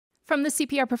From the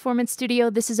CPR Performance Studio,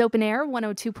 this is OpenAir,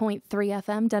 102.3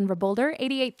 FM, Denver Boulder,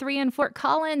 88.3 in Fort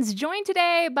Collins, joined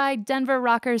today by Denver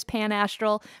rockers Pan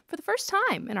Astral for the first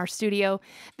time in our studio.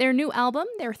 Their new album,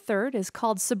 their third, is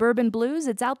called Suburban Blues.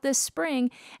 It's out this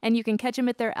spring, and you can catch them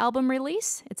at their album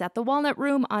release. It's at the Walnut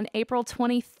Room on April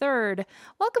 23rd.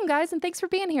 Welcome, guys, and thanks for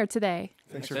being here today.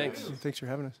 Thanks for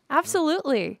having us.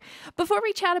 Absolutely. Before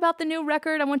we chat about the new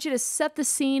record, I want you to set the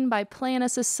scene by playing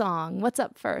us a song. What's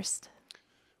up first?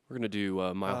 We're going to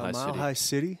do Mile High City. Mile High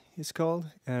City, it's called,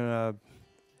 and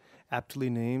aptly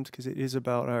named because it is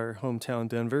about our hometown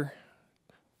Denver,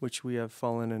 which we have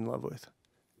fallen in love with.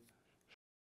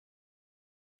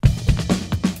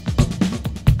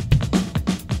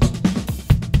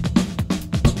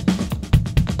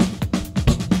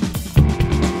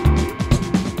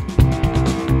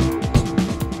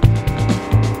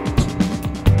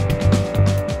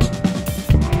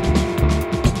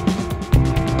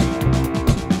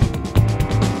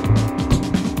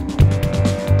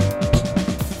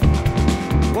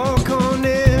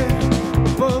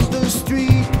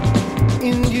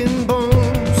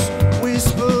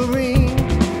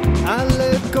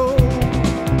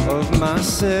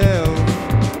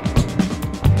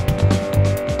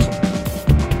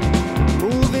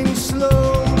 Moving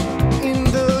slow in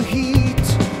the heat,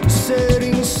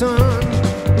 setting sun,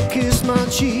 kiss my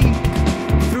cheek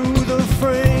through the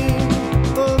frame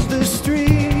of the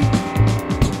street.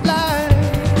 Life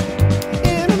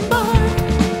in a mile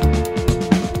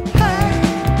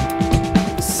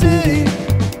high city,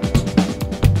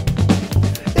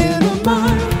 in a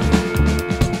mile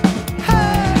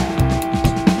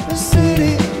high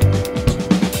city.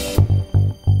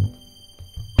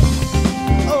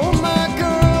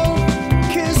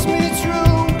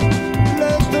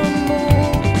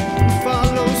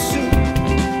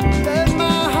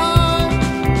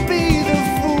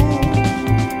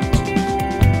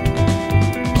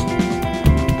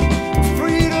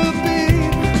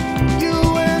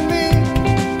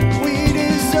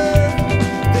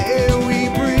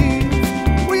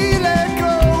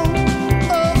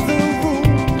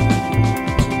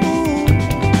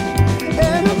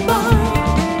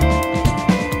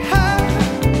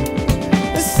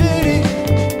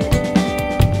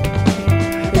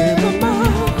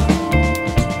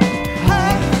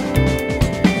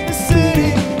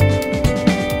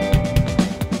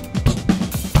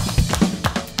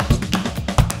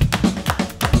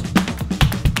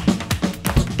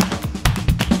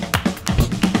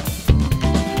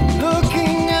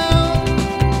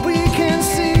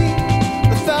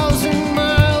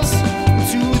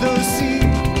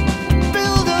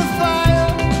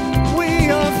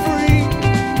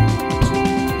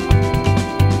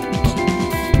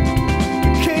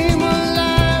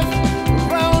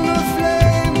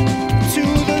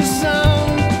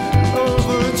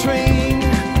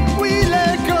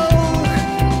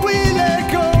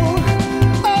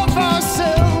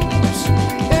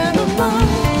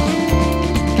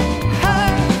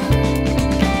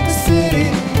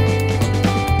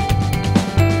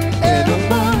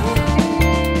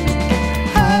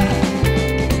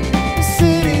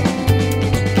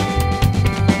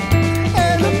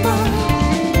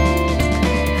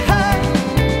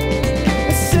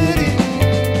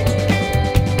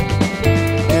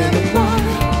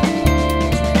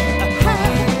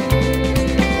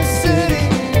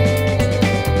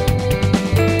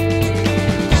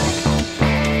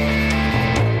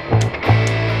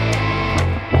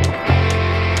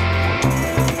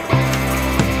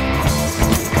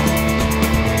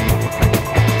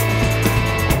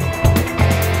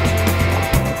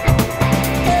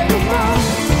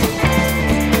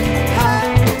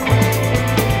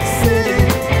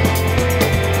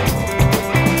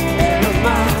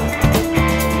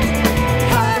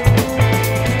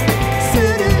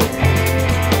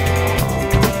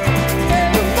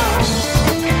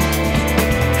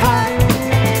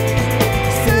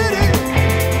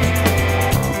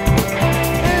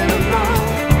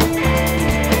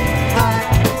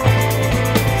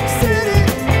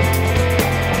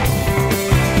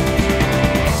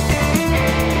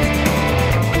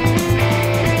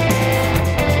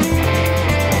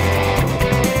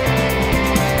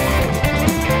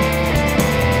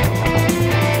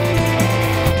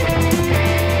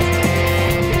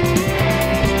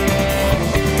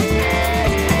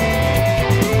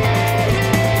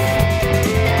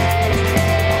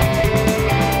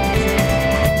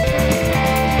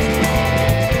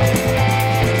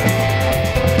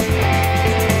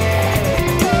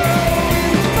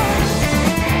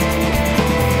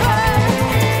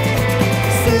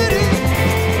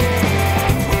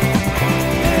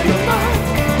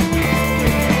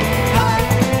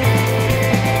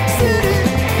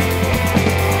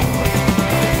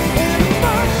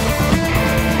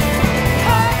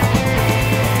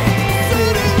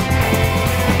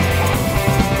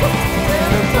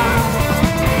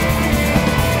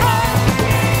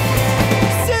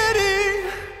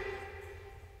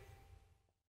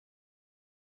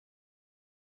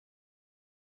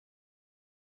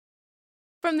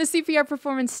 from the CPR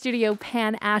Performance Studio,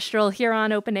 Pan Astral, here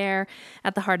on Open Air.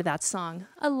 At the heart of that song,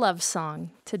 a love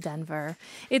song to Denver.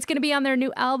 It's going to be on their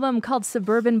new album called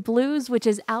Suburban Blues, which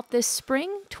is out this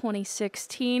spring,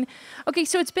 2016. Okay,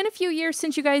 so it's been a few years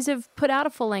since you guys have put out a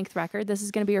full-length record. This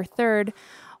is going to be your third.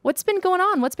 What's been going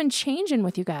on? What's been changing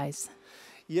with you guys?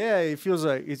 Yeah, it feels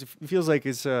like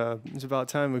it's about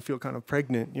time we feel kind of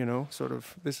pregnant, you know. Sort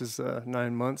of. This is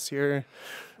 9 months here,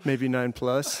 maybe 9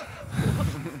 plus.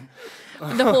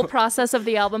 The whole process of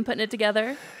the album, putting it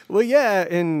together. Well, yeah,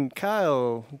 and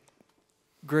Kyle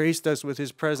graced us with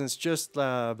his presence just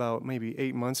about maybe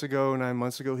 9 months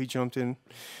ago. He jumped in,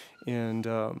 and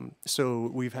so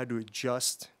we've had to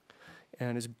adjust.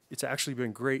 And it's actually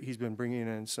been great. He's been bringing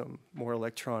in some more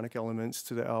electronic elements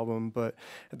to the album, but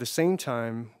at the same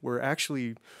time, we're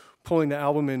actually pulling the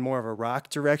album in more of a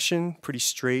rock direction, pretty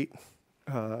straight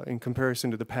in comparison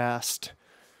to the past.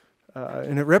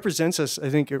 And it represents us. I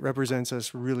think it represents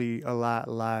us really a lot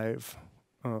live,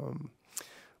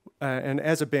 and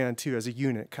as a band too, as a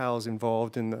unit. Kyle's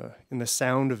involved in the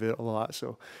sound of it a lot,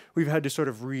 so we've had to sort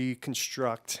of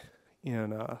reconstruct,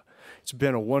 and it's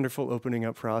been a wonderful opening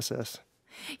up process.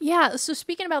 Yeah, so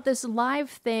speaking about this live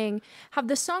thing, have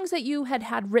the songs that you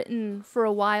had written for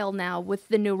a while now with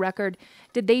the new record,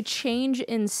 did they change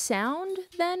in sound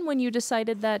then when you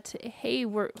decided that, hey,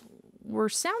 we're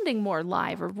sounding more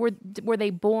live, or were they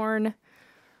born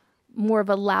more of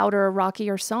a louder,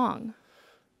 rockier song?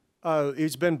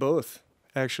 It's been both,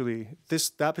 actually.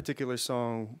 That particular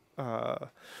song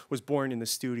was born in the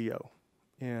studio.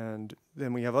 And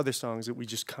then we have other songs that we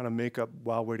just kind of make up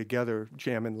while we're together,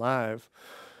 jamming live.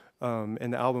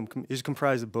 And the album is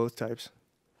comprised of both types.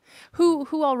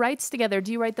 Who all writes together?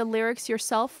 Do you write the lyrics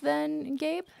yourself then,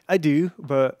 Gabe? I do,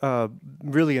 but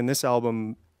really in this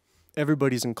album,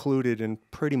 everybody's included in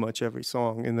pretty much every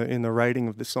song in the writing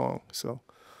of the song. So,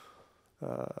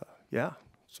 yeah,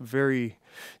 it's a very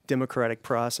democratic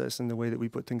process in the way that we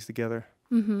put things together.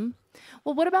 Mm-hmm.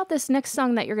 Well, what about this next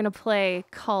song that you're going to play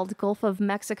called Gulf of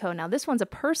Mexico? Now, this one's a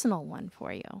personal one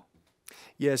for you.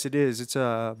 Yes, it is. It's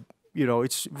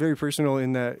it's very personal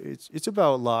in that it's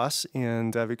about loss,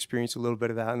 and I've experienced a little bit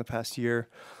of that in the past year.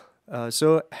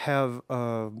 So have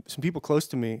some people close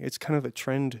to me. It's kind of a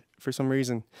trend for some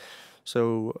reason.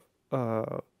 So,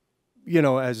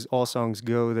 as all songs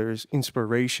go, there's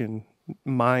inspiration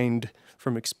mined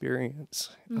from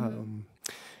experience. Mm-hmm.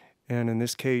 And in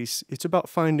this case, it's about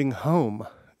finding home.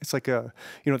 It's like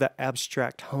that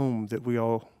abstract home that we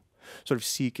all sort of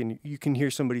seek. And you can hear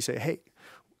somebody say, hey,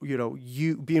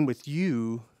 you being with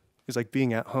you is like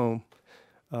being at home.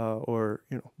 Or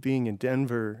being in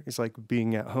Denver is like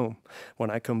being at home.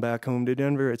 When I come back home to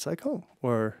Denver, it's like home.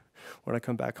 Or when I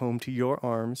come back home to your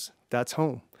arms, that's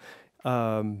home.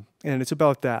 And it's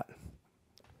about that.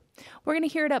 We're going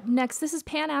to hear it up next. This is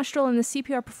Pan Astral in the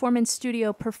CPR Performance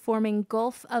Studio performing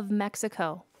Gulf of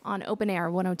Mexico on Open Air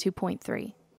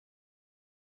 102.3.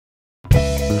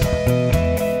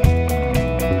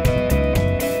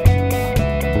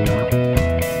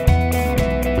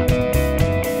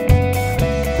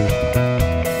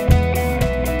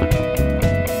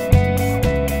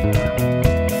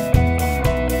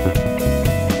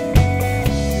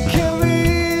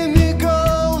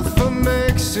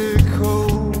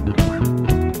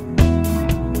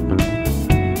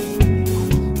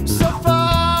 So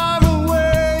far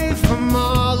away from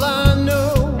all I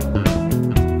know.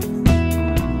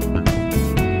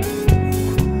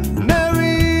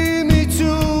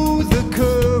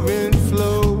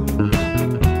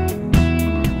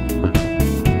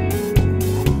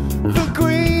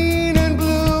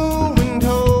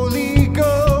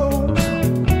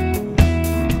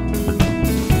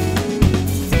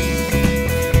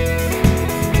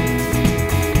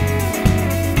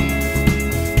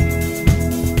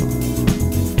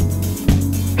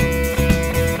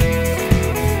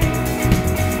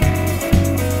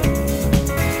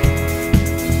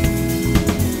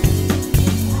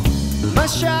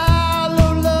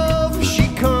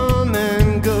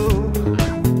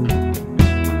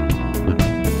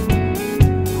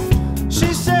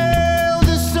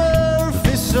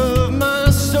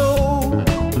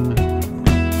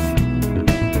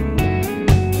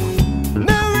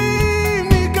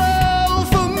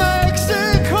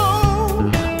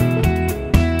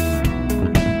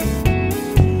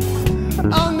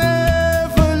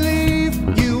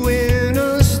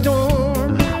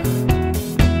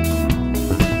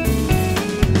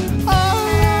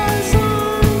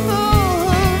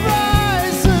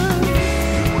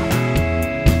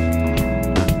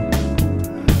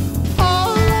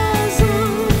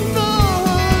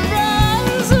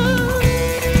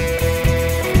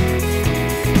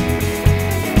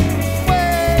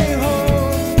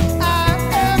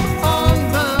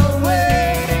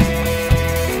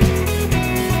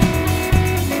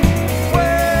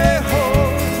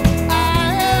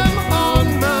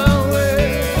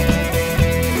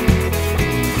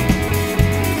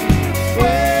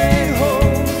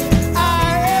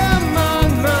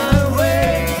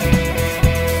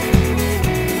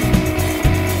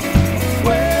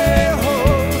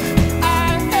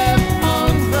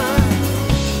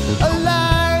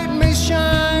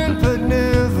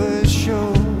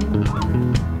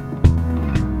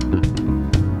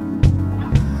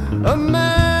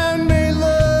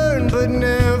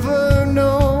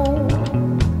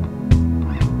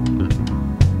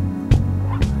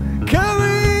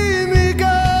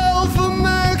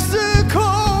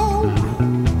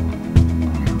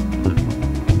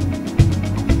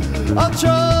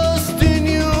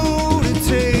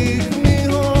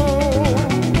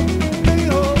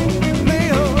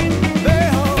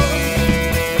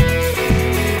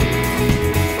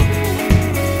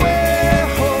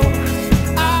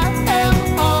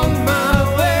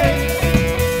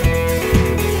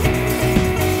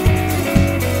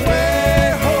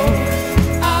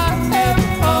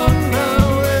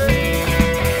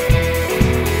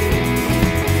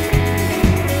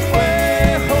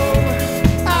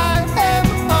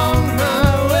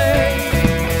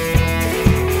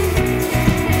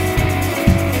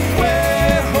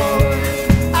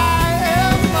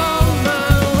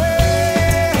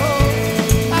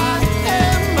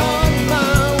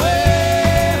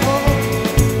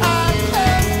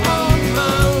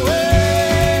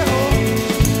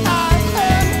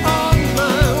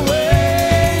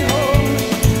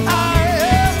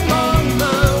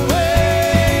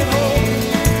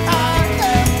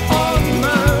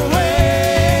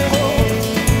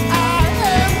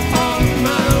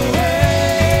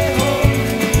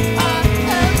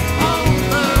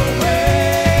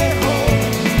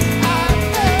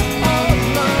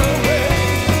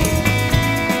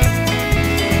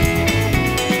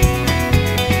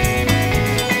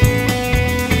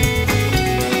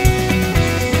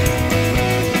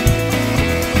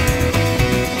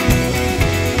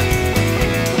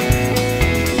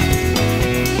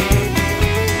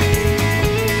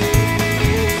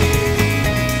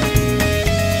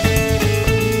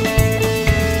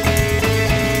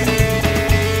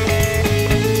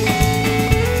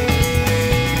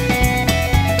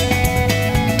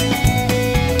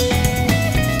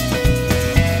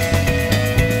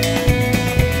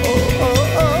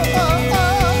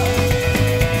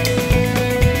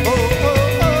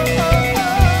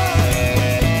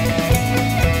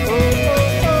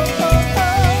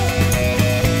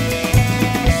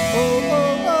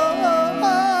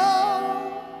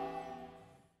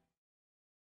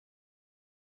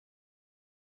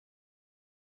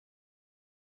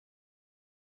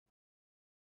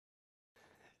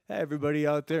 Hey, everybody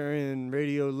out there in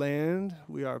Radio Land,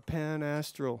 we are Pan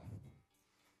Astral,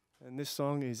 and this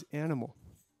song is Animal.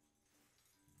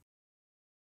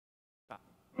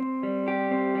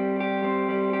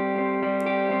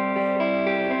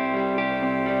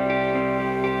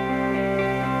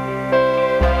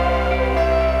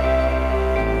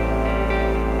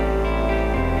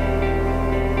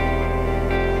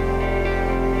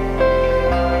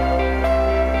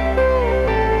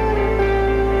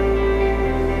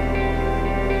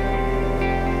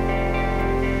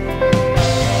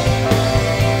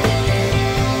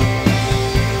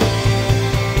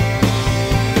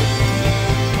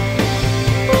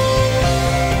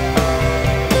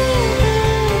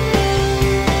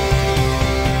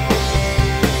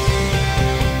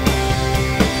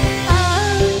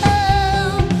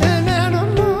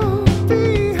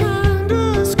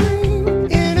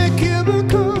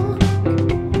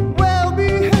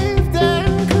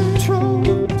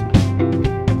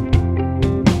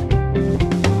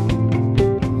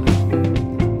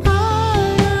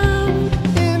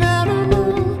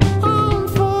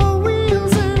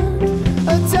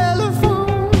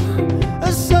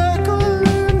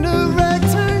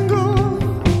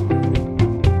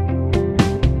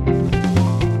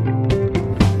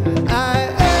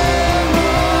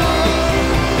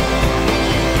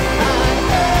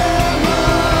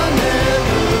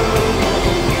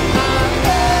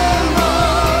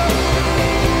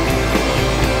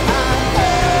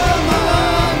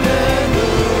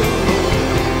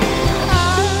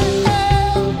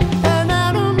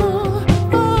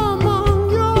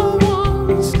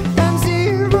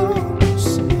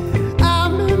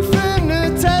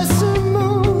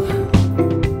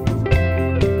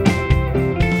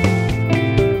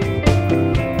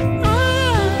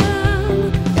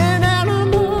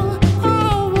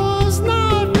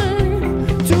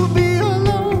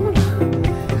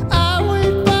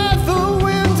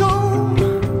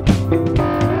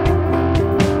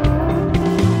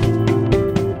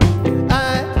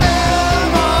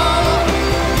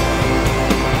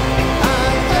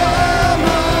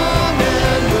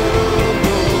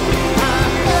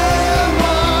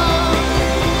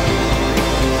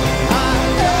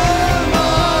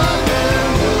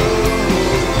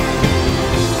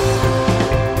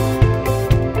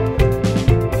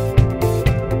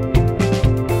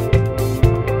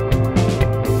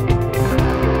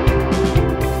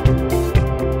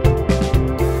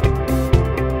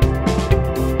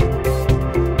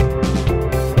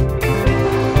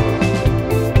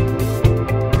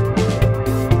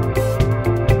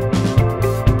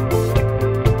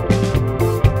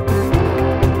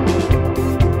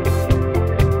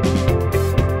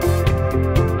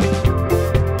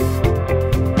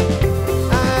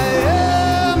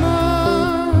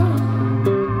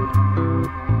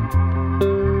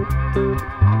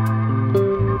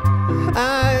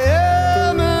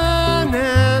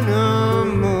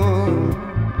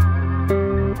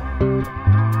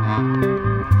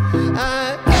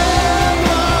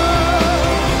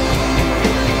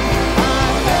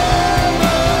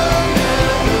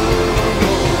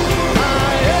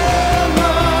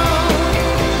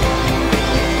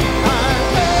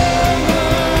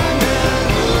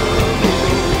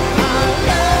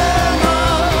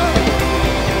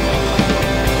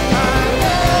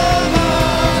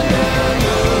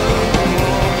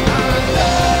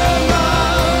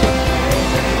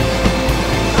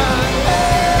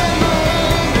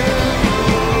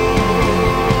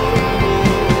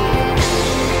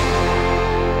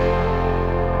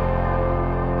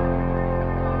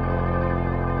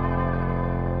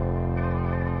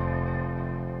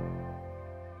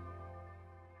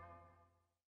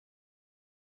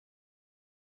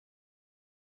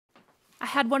 I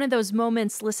had one of those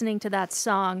moments listening to that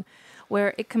song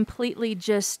where it completely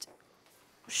just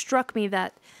struck me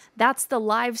that that's the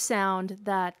live sound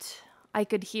that I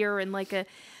could hear in like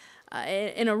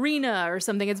an arena or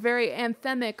something. It's very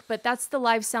anthemic, but that's the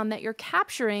live sound that you're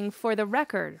capturing for the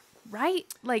record, right?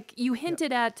 Like you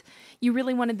hinted at, you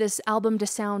really wanted this album to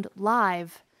sound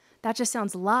live. That just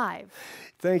sounds live.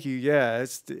 Thank you. Yeah,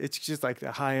 it's just like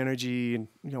the high energy, and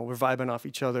we're vibing off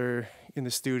each other in the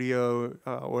studio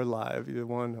or live, either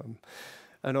one.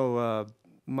 I know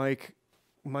Mike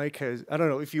has. I don't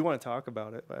know if you want to talk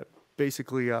about it, but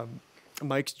basically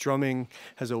Mike's drumming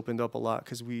has opened up a lot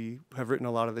because we have written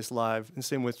a lot of this live, and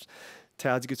same with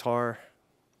Tad's guitar.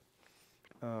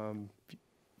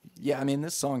 Yeah, I mean,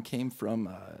 this song came from.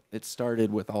 It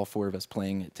started with all four of us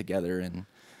playing it together, and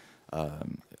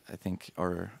I think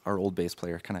our old bass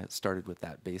player kind of started with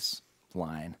that bass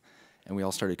line, and we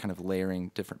all started kind of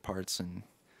layering different parts. And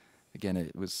again,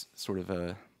 it was sort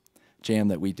of jam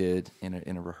that we did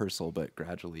in a rehearsal, but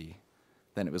gradually,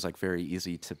 then it was like very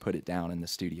easy to put it down in the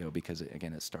studio because it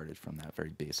started from that very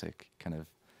basic kind of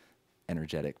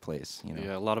energetic place. You know?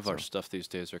 Yeah, a lot of our stuff these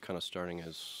days are kind of starting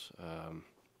as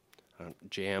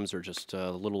jams or just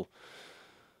little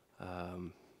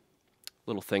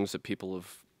things that people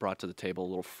have brought to the table, a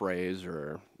little phrase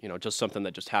or just something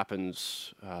that just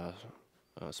happens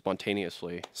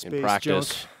spontaneously Space in practice.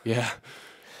 junk. Yeah.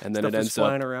 And then Stuff it is ends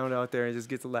flying up around out there and just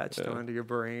gets latched onto your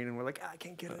brain, and we're like, I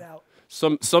can't get it out.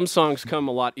 some songs come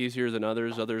a lot easier than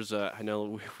others. Others, I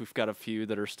know we've got a few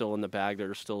that are still in the bag that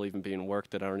are still even being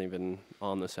worked that aren't even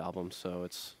on this album. So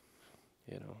it's,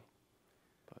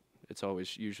 but it's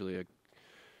always usually a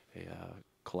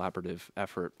collaborative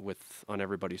effort on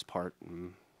everybody's part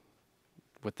and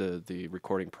with the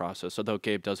recording process. Although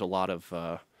Gabe does a lot of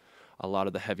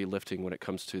the heavy lifting when it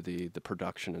comes to the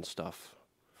production and stuff.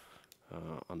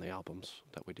 On the albums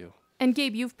that we do. And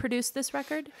Gabe, you've produced this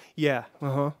record? Yeah,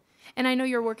 And I know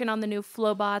you're working on the new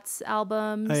Flobots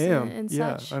albums I am. and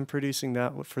Yeah, such. I'm producing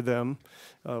that for them,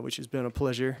 which has been a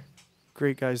pleasure.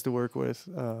 Great guys to work with.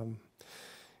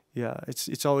 Yeah,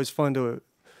 it's always fun to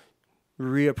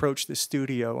reapproach the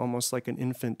studio almost like an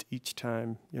infant each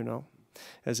time,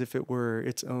 as if it were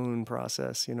its own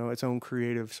process, its own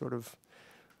creative sort of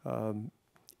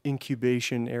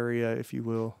incubation area, if you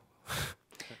will.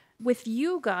 With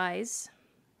you guys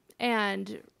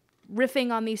and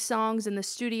riffing on these songs in the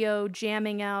studio,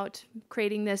 jamming out,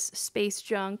 creating this space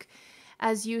junk,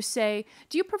 as you say,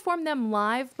 do you perform them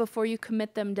live before you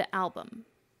commit them to album?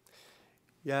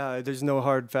 Yeah, there's no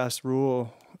hard, fast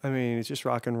rule. I mean, it's just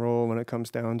rock and roll when it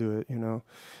comes down to it, The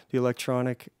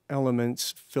electronic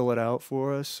elements fill it out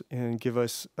for us and give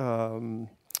us, I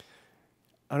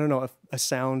don't know, a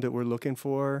sound that we're looking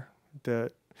for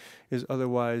that is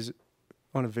otherwise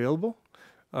unavailable.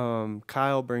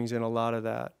 Kyle brings in a lot of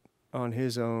that on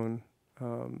his own.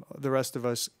 The rest of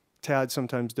us, Tad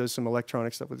sometimes does some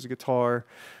electronic stuff with his guitar.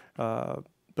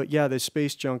 But yeah, the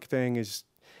space junk thing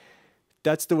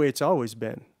that's the way it's always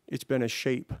been. It's been a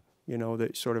shape,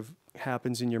 that sort of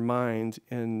happens in your mind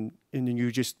and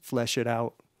you just flesh it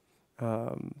out.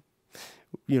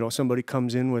 Somebody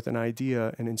comes in with an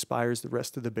idea and inspires the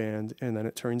rest of the band, and then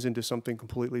it turns into something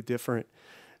completely different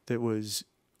that was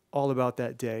all about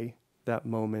that day, that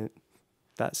moment,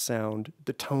 that sound,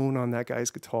 the tone on that guy's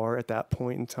guitar at that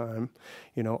point in time.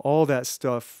 All that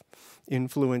stuff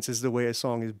influences the way a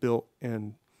song is built.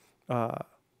 And, and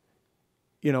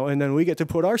then we get to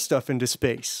put our stuff into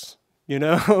space,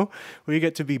 We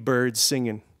get to be birds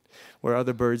singing where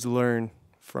other birds learn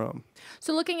from.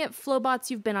 So looking at Flobots,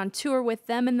 you've been on tour with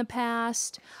them in the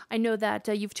past. I know that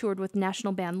you've toured with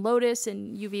national band Lotus,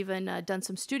 and you've even done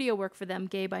some studio work for them.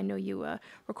 Gabe, I know you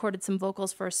recorded some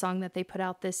vocals for a song that they put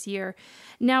out this year.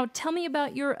 Now, tell me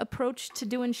about your approach to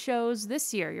doing shows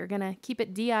this year. You're going to keep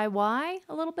it DIY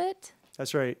a little bit?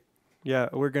 That's right. Yeah,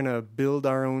 we're going to build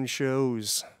our own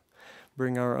shows,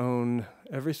 bring our own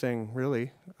everything,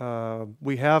 really.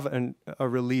 We have a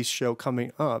release show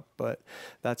coming up, but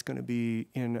that's going to be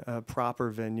in a proper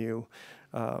venue.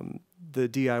 The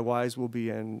DIYs will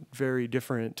be in very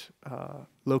different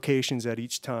locations at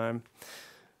each time.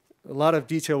 A lot of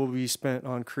detail will be spent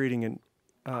on creating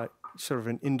sort of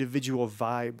an individual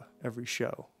vibe every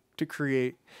show to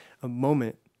create a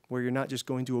moment where you're not just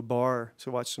going to a bar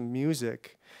to watch some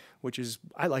music,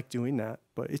 I like doing that,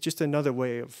 but it's just another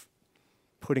way of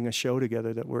putting a show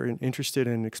together that we're interested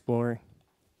in exploring.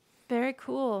 Very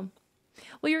cool.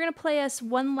 Well, you're going to play us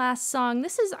one last song.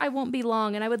 This is I Won't Be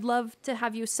Long, and I would love to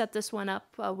have you set this one up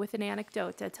with an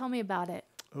anecdote. Tell me about it.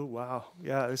 Oh, wow.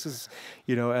 Yeah, this is,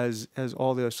 as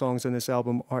all the songs on this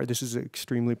album are, this is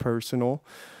extremely personal.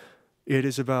 It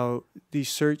is about the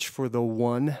search for the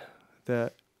one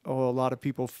that a lot of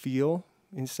people feel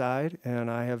inside, and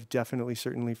I have definitely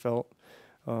certainly felt,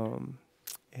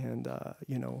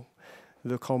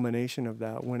 the culmination of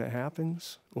that when it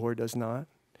happens or does not.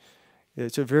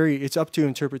 It's up to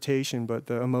interpretation, but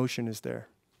the emotion is there.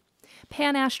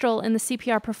 Pan Astral in the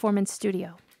CPR Performance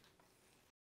Studio.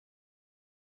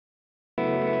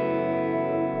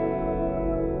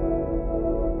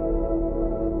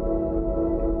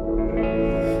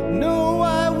 No,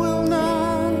 I will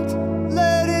not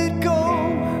let it go.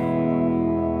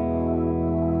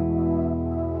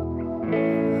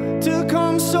 To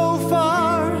come so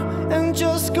far and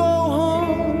just go home.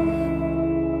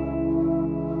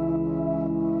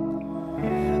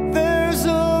 There's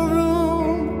a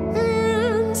room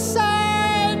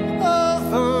inside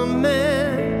of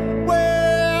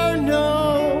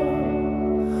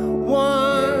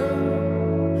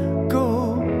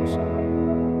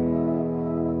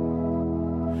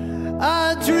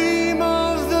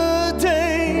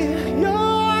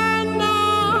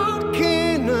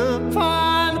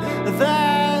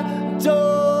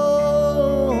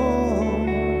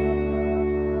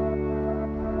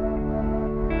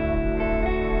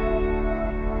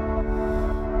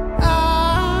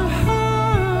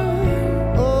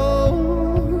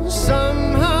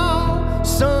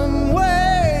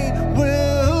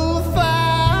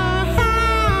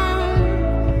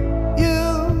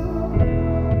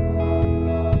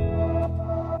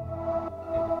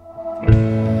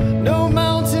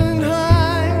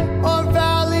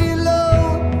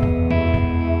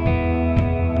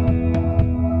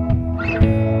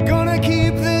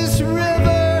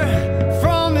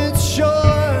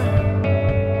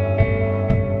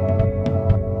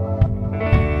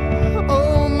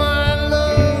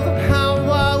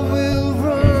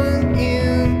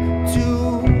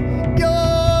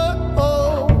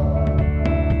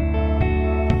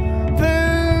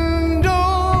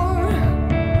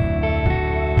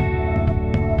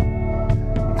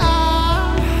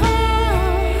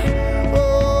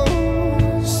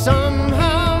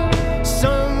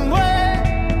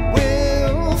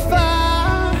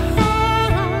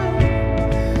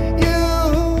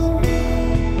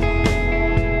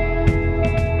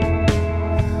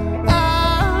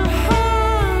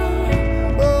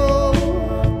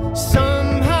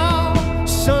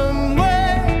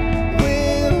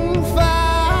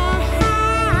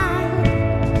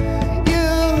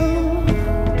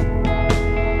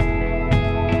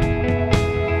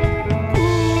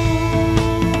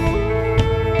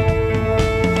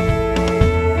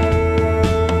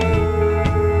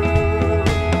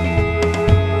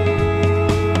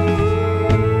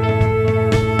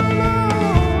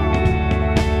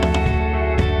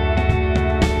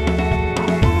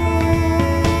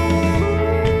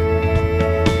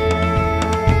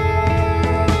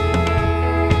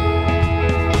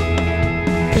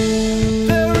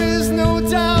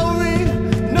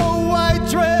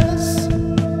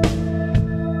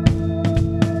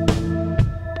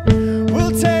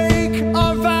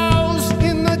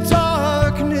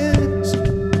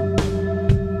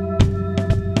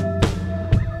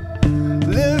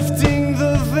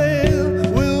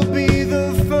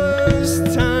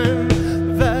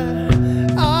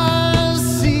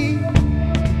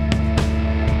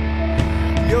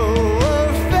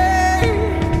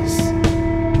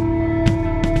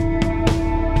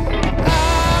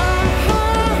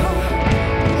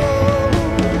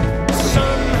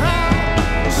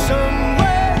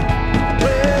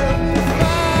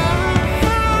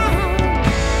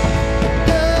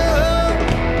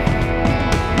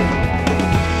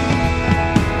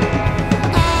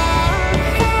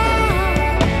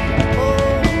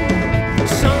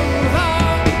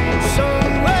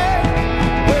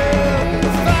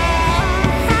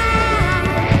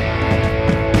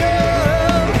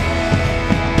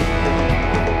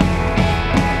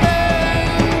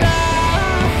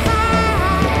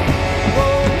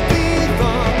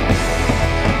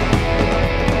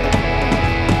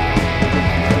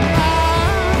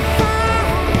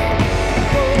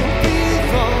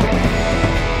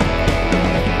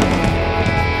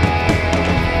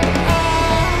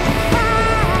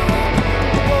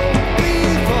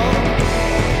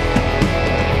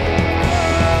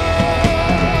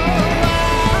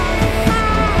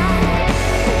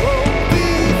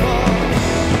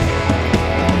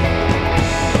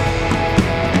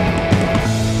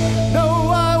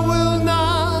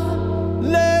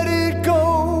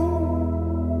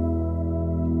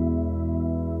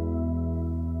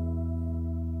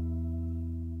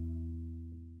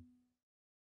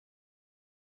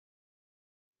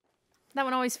That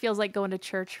one always feels like going to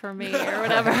church for me or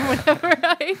whatever.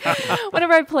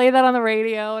 Whenever I play that on the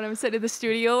radio and I'm sitting in the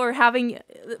studio or having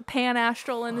Pan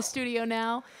Astral in the studio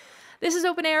now. This is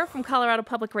Open Air from Colorado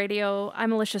Public Radio.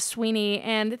 I'm Alicia Sweeney,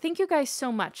 and thank you guys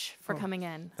so much for coming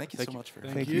in. Thank you so much for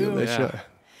Thank you, Alicia.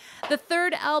 The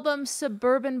third album,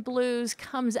 Suburban Blues,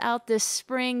 comes out this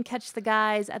spring. Catch the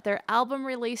guys at their album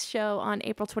release show on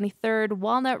April 23rd,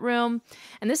 Walnut Room.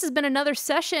 And this has been another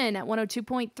session at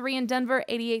 102.3 in Denver,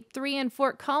 88.3 in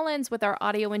Fort Collins with our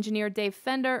audio engineer, Dave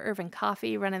Fender, Irvin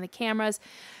Coffey running the cameras.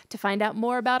 To find out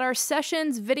more about our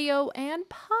sessions, video, and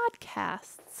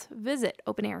podcasts, visit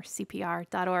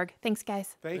openaircpr.org. Thanks,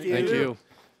 guys. Thank you. Thank you.